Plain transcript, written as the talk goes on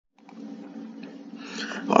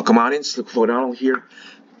Welcome audience, Vorticon here,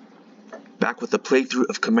 back with a playthrough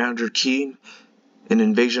of Commander Keen, an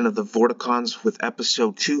invasion of the Vorticons with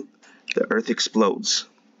episode 2, The Earth Explodes.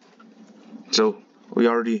 So, we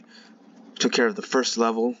already took care of the first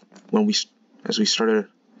level as we started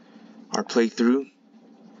our playthrough,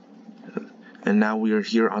 and now we are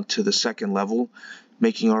here onto the second level,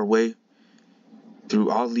 making our way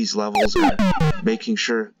through all these levels and making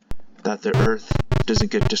sure that the Earth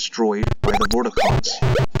doesn't get destroyed by the Vorticons.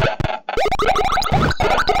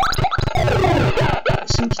 It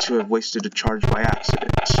seems to have wasted a charge by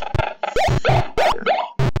accident.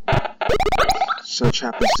 Such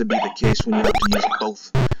happens to be the case when you have to use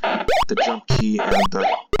both the jump key and the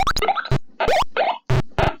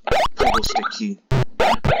pogo stick key.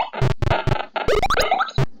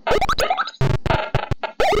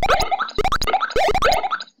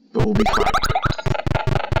 But we'll be fine.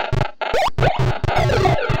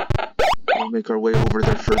 We'll make our way over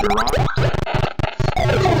there further on.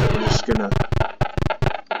 We're just gonna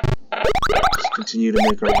continue to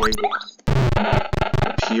make our way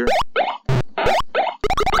up here. Got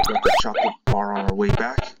the chocolate bar on our way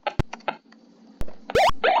back.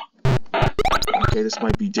 Okay, this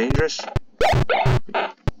might be dangerous.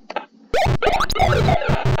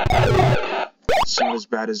 It's not as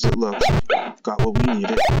bad as it looks. We've got what we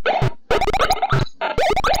needed.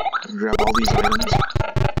 Grab all these items.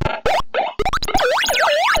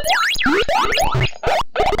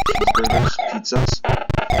 Cheeseburgers, pizzas.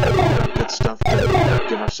 Good stuff to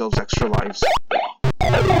give ourselves extra lives.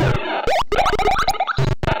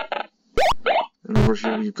 And over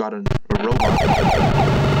here we've got a robot. You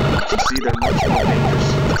can see they're much more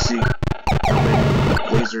dangerous. You can see how many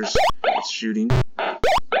lasers it's shooting.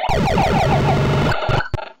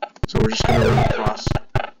 So we're just gonna run across.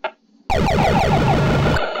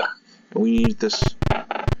 And we need this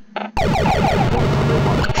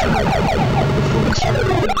robot to turn around before we start all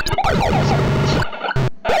these items.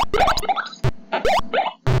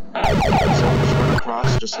 So just run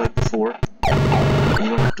across just like before. And you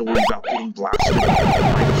don't have to worry about getting blasted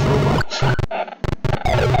by this robot.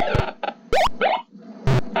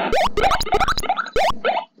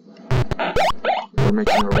 We're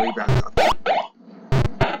making our way back up.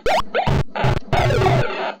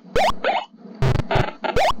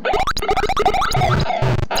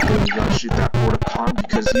 And we gotta shoot that Vorticon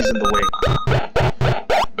because he's in the way.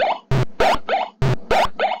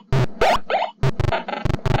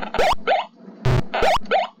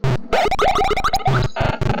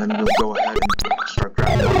 And then we'll go ahead and start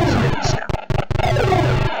grabbing all these items now.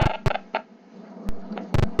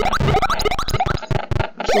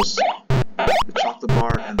 There's the chocolate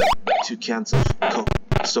bar and the 2 cans of Coke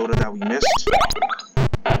soda that we missed.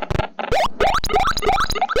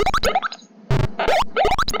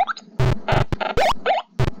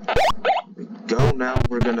 There we go. Now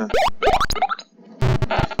we're gonna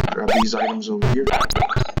grab these items over here.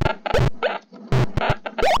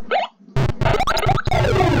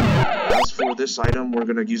 As for this item, we're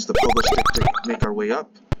gonna use the pogo stick to make our way up.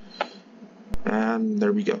 And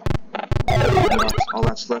there we go. All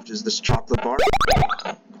that's left is this chocolate bar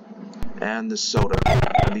and this soda,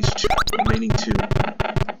 and these remaining 2.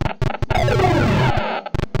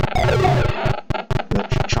 That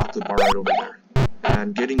chocolate bar right over there.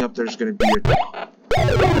 And getting up there is going to be well,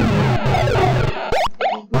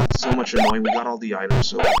 not so much annoying. We got all the items,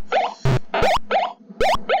 so.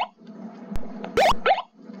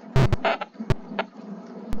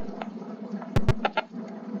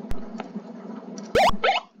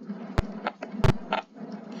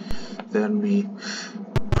 Then we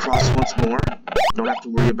cross once more. Don't have to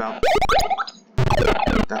worry about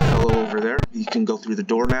that fellow over there. He can go through the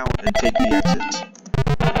door now and take the exit.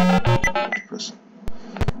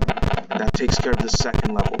 That takes care of the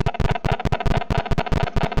second level.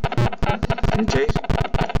 Okay?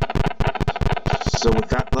 So with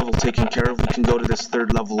that level taken care of, we can go to this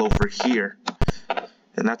third level over here.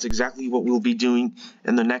 And that's exactly what we'll be doing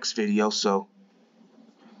in the next video, so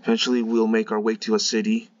eventually we'll make our way to a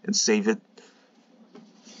city and save it.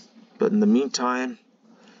 But in the meantime,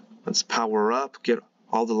 let's power up, get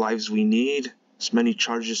all the lives we need, as many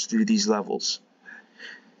charges through these levels.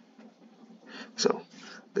 So,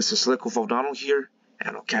 this is Vorticon here,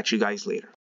 and I'll catch you guys later.